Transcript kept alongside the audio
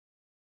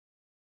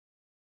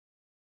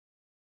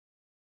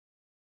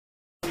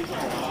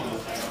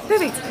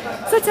perfect.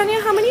 So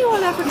Tanya, how many All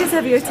Africas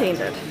have you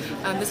attended?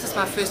 This is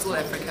my first All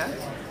Africa.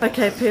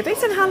 Okay,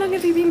 perfect. And how long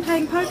have you been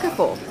playing poker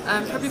for?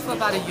 Probably for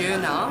about a year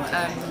now,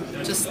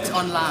 just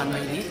online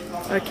really.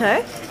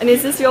 Okay. And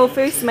is this your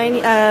first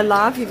main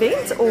live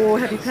event, or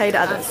have you played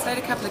I've others? played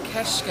a couple of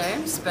cash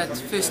games, but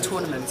first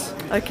tournament.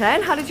 Okay.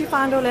 And how did you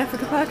find All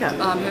Africa Poker?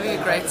 I'm having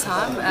a great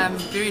time.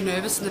 Very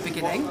nervous in the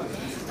beginning,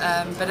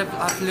 but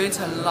I've learnt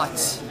a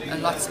lot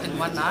in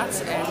one night,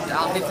 and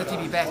I'll definitely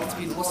be back. It's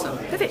been awesome.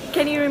 Perfect.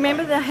 Can you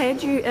remember the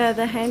hand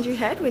you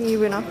had when you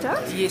were knocked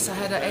out? Yes, I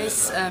had an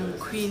ace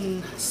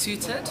queen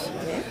suited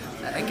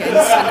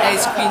against an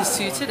ace queen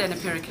suited and a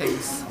pair of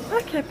kings.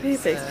 Okay,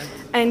 perfect.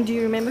 And do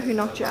you remember who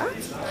knocked you out?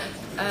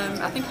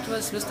 I think it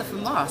was Mr.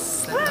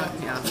 Famas that knocked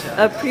me out.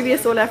 A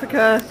previous All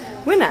Africa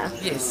winner?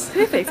 Yes.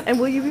 Perfect. And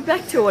will you be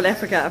back to All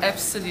Africa?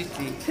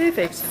 Absolutely.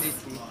 Perfect.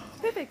 Absolutely.